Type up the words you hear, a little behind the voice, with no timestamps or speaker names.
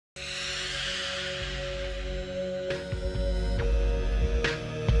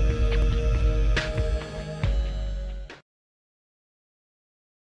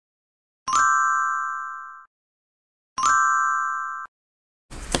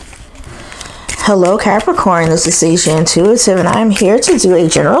Hello Capricorn, this is Sage Intuitive and I'm here to do a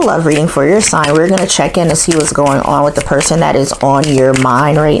general love reading for your sign. We're going to check in to see what's going on with the person that is on your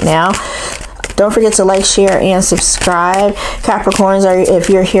mind right now. Don't forget to like, share, and subscribe. Capricorns, if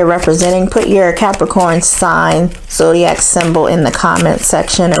you're here representing, put your Capricorn sign, zodiac symbol in the comment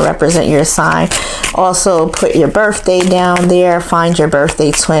section to represent your sign. Also, put your birthday down there. Find your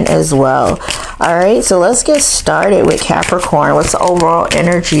birthday twin as well. Alright, so let's get started with Capricorn. What's the overall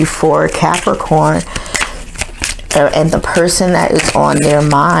energy for Capricorn? And the person that is on their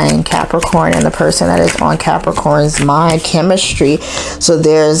mind, Capricorn, and the person that is on Capricorn's mind, chemistry. So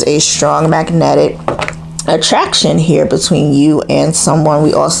there's a strong magnetic attraction here between you and someone.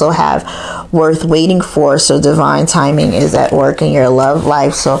 We also have worth waiting for, so divine timing is at work in your love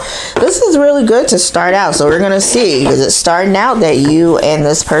life. So this is really good to start out. So we're gonna see, is it starting out that you and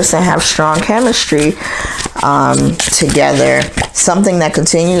this person have strong chemistry together, something that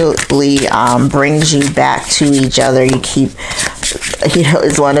continually brings you back to each other. You keep, you know,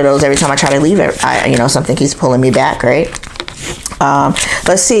 it's one of those, every time I try to leave it, you know, something keeps pulling me back, right?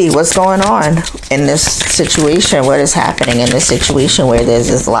 Let's see what's going on in this situation. What is happening in this situation where there's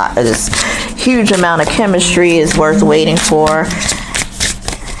this huge amount of chemistry is worth waiting for.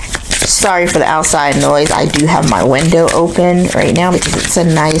 Sorry for the outside noise. I do have my window open right now because it's a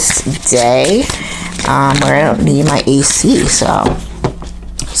nice day where I don't need my AC.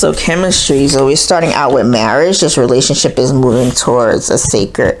 So chemistry. So we're starting out with marriage. This relationship is moving towards a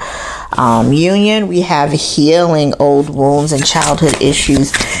sacred union. We have healing. Old wounds and childhood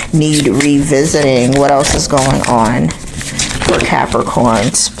issues need revisiting. What else is going on for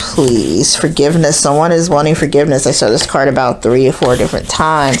Capricorns? Please, forgiveness. Someone is wanting forgiveness. I saw this card about 3 or 4 different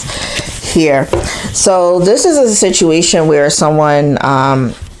times here. So this is a situation where someone,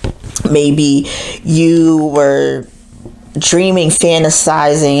 maybe you were dreaming,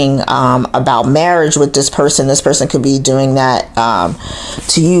 fantasizing about marriage with this person. This person could be doing that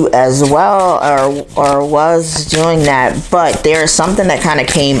to you as well, or was doing that, but there's something that kind of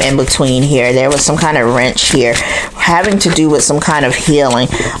came in between here. There was some kind of wrench here having to do with some kind of healing,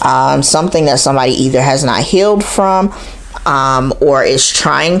 something that somebody either has not healed from or is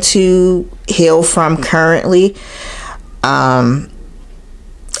trying to heal from currently.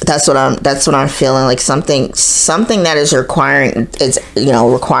 That's what I'm feeling, like something that is requiring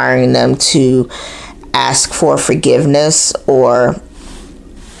them to ask for forgiveness, or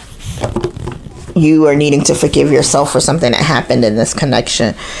you are needing to forgive yourself for something that happened in this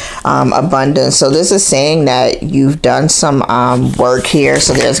connection. Abundance. So this is saying that you've done some work here,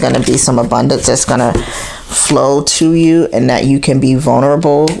 so there's going to be some abundance that's going to flow to you, and that you can be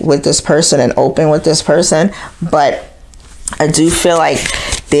vulnerable with this person and open with this person. But I do feel like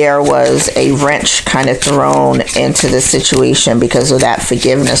there was a wrench kind of thrown into the situation because of that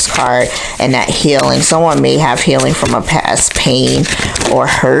forgiveness card and that healing. Someone may have healing from a past pain or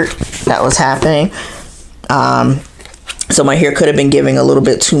hurt that was happening. Someone here could have been giving a little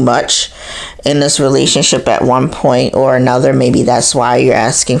bit too much in this relationship at one point or another. Maybe that's why you're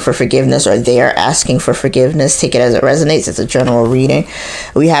asking for forgiveness, or they're asking for forgiveness. Take it as it resonates. It's a general reading.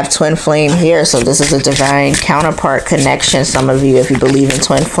 We have twin flame here. So this is a divine counterpart connection. Some of you, if you believe in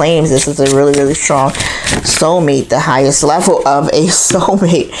twin flames, this is a really, really strong soulmate, the highest level of a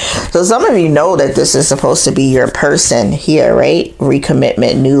soulmate. So some of you know that this is supposed to be your person here, right?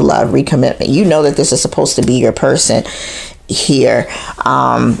 Recommitment, new love, recommitment. You know that this is supposed to be your person here.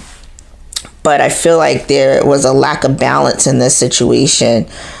 But I feel like there was a lack of balance in this situation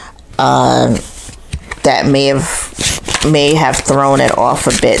that may have thrown it off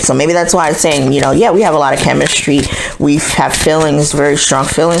a bit. So maybe that's why I'm saying, you know, yeah, we have a lot of chemistry. We have feelings, very strong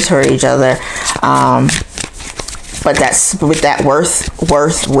feelings for each other. But that's with that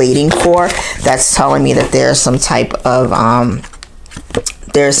worth waiting for. That's telling me that there's some type of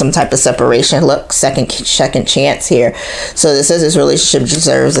separation. Look, second chance here. So this says this relationship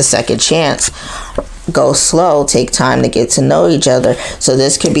deserves a second chance. Go slow, take time to get to know each other. So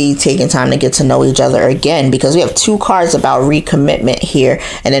this could be taking time to get to know each other again, because we have 2 cards about recommitment here,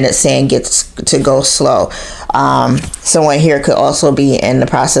 and then it's saying gets to go slow. Someone here could also be in the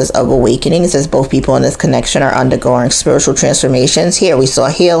process of awakening. It says both people in this connection are undergoing spiritual transformations. Here we saw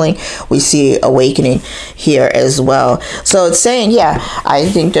healing, we see awakening here as well. So it's saying, yeah, I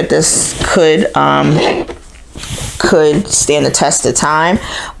think that this could stand the test of time,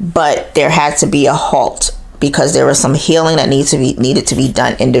 but there had to be a halt because there was some healing that needed to be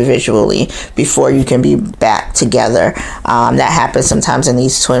done individually before you can be back together. That happens sometimes in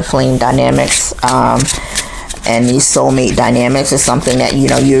these twin flame dynamics. And these soulmate dynamics is something that, you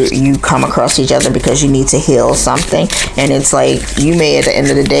know, you come across each other because you need to heal something. And it's like you may at the end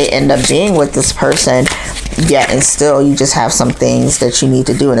of the day end up being with this person, yet and still you just have some things that you need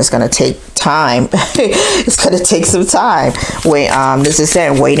to do, and it's going to take time. It's going to take some time. This is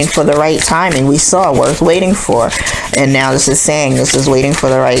saying waiting for the right timing. We saw worth waiting for, and now this is saying this is waiting for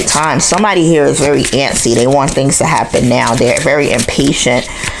the right time. Somebody here is very antsy. They want things to happen now. They're very impatient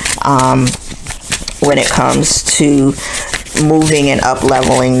when it comes to moving and up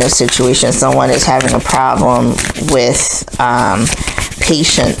leveling the situation. Someone is having a problem with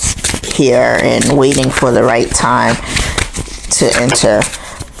patience here and waiting for the right time to enter.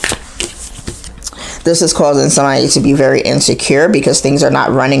 This is causing somebody to be very insecure because things are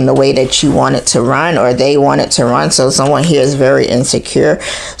not running the way that you want it to run, or they want it to run. So someone here is very insecure.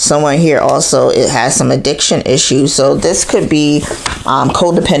 Someone here also, it has some addiction issues. So this could be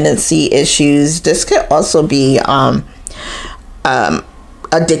codependency issues. This could also be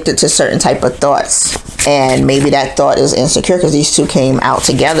addicted to certain type of thoughts, and maybe that thought is insecure because these two came out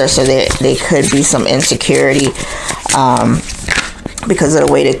together. So they could be some insecurity because of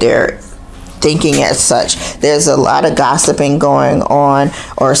the way that they're thinking as such. There's a lot of gossiping going on,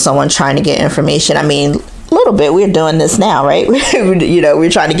 or someone trying to get information. I mean, a little bit. We're doing this now, right? You know,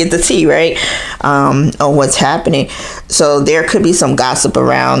 we're trying to get the tea, right, on what's happening. So there could be some gossip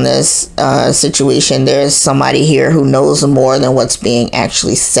around this situation. There's somebody here who knows more than what's being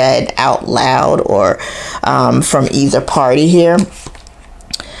actually said out loud, or from either party here.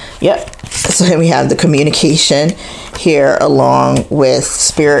 Yep. So then we have the communication here along with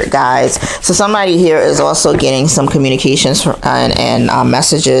spirit guides. So somebody here is also getting some communications from, and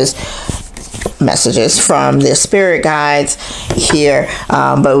messages from their spirit guides here.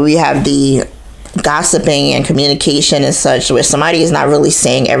 But we have the gossiping and communication and such, where somebody is not really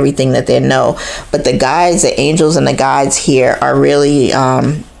saying everything that they know. But the guides, the angels and the guides here are really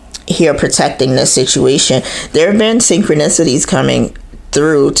here protecting this situation. There have been synchronicities coming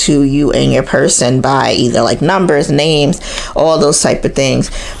through to you and your person by either like numbers, names, all those type of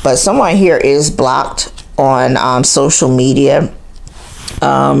things. But someone here is blocked on social media.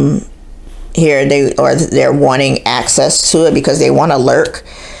 Here they're wanting access to it because they want to lurk.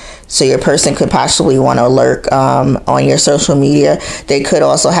 So your person could possibly want to lurk on your social media. They could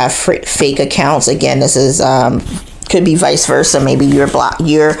also have fake accounts. Again, this is could be vice versa. Maybe you're blocked,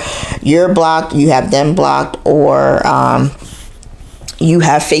 you're blocked, you have them blocked, or you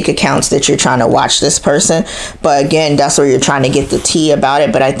have fake accounts that you're trying to watch this person. But again, that's where you're trying to get the tea about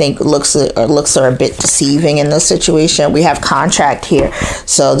it. But I think looks are a bit deceiving in this situation. We have contract here.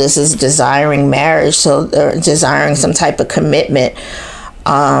 So this is desiring marriage. So they're desiring some type of commitment.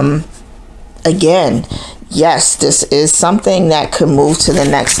 Again, yes, this is something that could move to the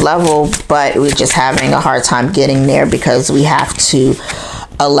next level, but we're just having a hard time getting there because we have to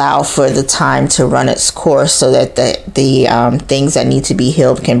allow for the time to run its course so that the things that need to be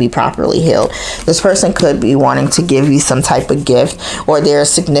healed can be properly healed. This person could be wanting to give you some type of gift, or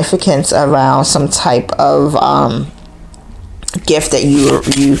there's significance around some type of gift that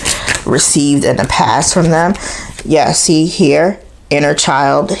you received in the past from them. Yeah, see here, inner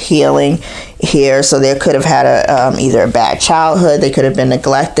child healing here. So they could have had a either a bad childhood, they could have been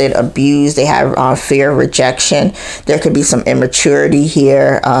neglected, abused, they have fear of rejection. There could be some immaturity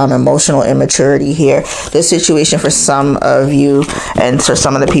here, emotional immaturity here. This situation for some of you and for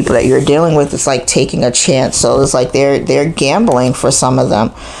some of the people that you're dealing with, it's like taking a chance. So it's like they're gambling for some of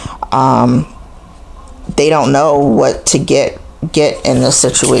them. They don't know what to get in this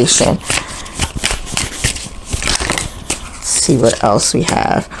situation. See what else we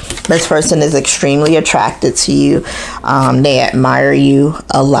have. This person is extremely attracted to you. They admire you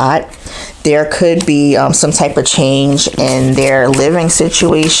a lot. There could be some type of change in their living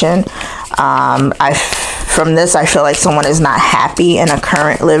situation. From this, I feel like someone is not happy in a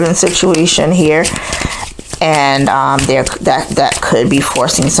current living situation here, and that could be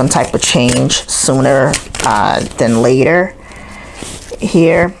forcing some type of change sooner than later.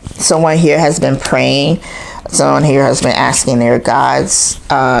 Here, someone here has been praying. Someone here has been asking their guides,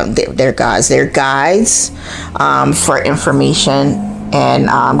 for information and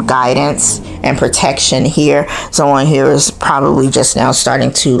guidance and protection here. Someone here is probably just now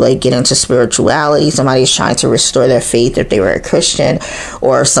starting to like get into spirituality. Somebody's trying to restore their faith if they were a Christian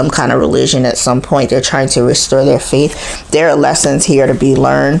or some kind of religion at some point. They're trying to restore their faith. There are lessons here to be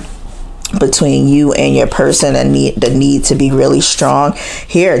learned between you and your person, and the need to be really strong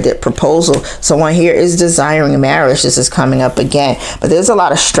here. The proposal, someone here is desiring marriage. This is coming up again, but there's a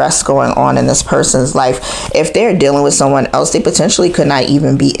lot of stress going on in this person's life. If they're dealing with someone else, they potentially could not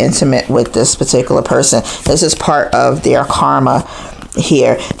even be intimate with this particular person. This is part of their karma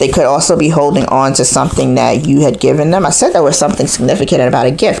here. They could also be holding on to something that you had given them. I said there was something significant about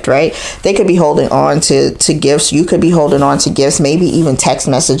a gift, right? They could be holding on to gifts. You could be holding on to gifts, maybe even text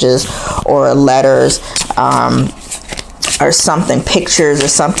messages or letters, or something, pictures or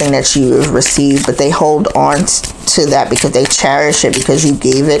something that you received, but they hold on to that because they cherish it, because you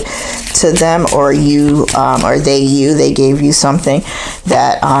gave it to them, or they gave you something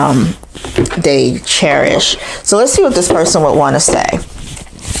that they cherish. So let's see what this person would want to say.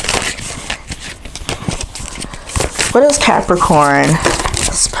 What does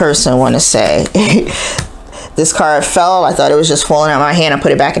Capricorn's person want to say? This card fell. I thought it was just falling out of my hand. I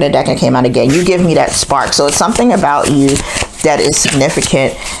put it back in the deck and it came out again. You give me that spark. So it's something about you that is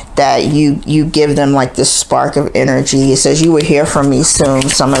significant, that you give them like this spark of energy. It says you will hear from me soon.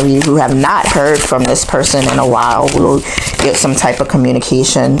 Some of you who have not heard from this person in a while will get some type of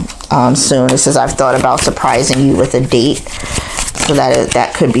communication soon. It says I've thought about surprising you with a date. So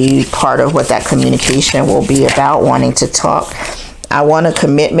that could be part of what that communication will be about, wanting to talk. I want a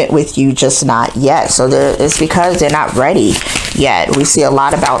commitment with you, just not yet. So it's because they're not ready yet. We see a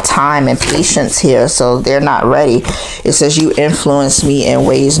lot about time and patience here, so they're not ready. It says you influence me in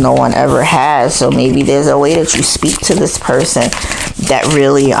ways no one ever has. So maybe there's a way that you speak to this person that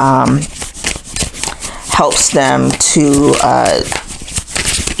really helps them to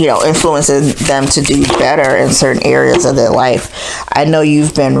influencing them to do better in certain areas of their life. I know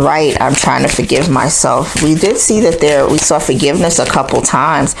you've been right. I'm trying to forgive myself. We did see that we saw forgiveness a couple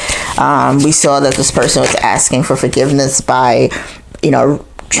times. We saw that this person was asking for forgiveness by,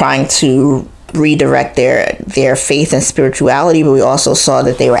 trying to redirect their faith and spirituality, but we also saw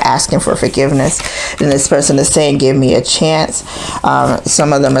that they were asking for forgiveness. And this person is saying, give me a chance.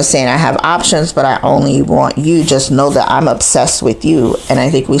 Some of them are saying, I have options, but I only want you. Just know that I'm obsessed with you. And I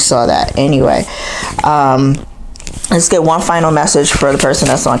think we saw that anyway. Let's get one final message for the person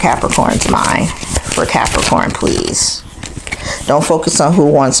that's on Capricorn's mind. For Capricorn, please. Don't focus on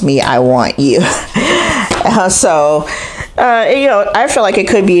who wants me. I want you. I feel like it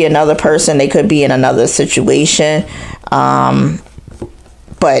could be another person. They could be in another situation.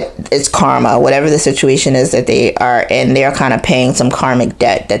 But it's karma. Whatever the situation is that they are in, they're kind of paying some karmic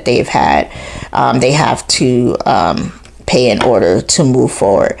debt that they've had. They have to pay in order to move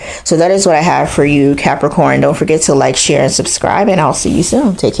forward. So that is what I have for you, Capricorn. Don't forget to like, share, and subscribe, and I'll see you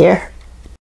soon. Take care.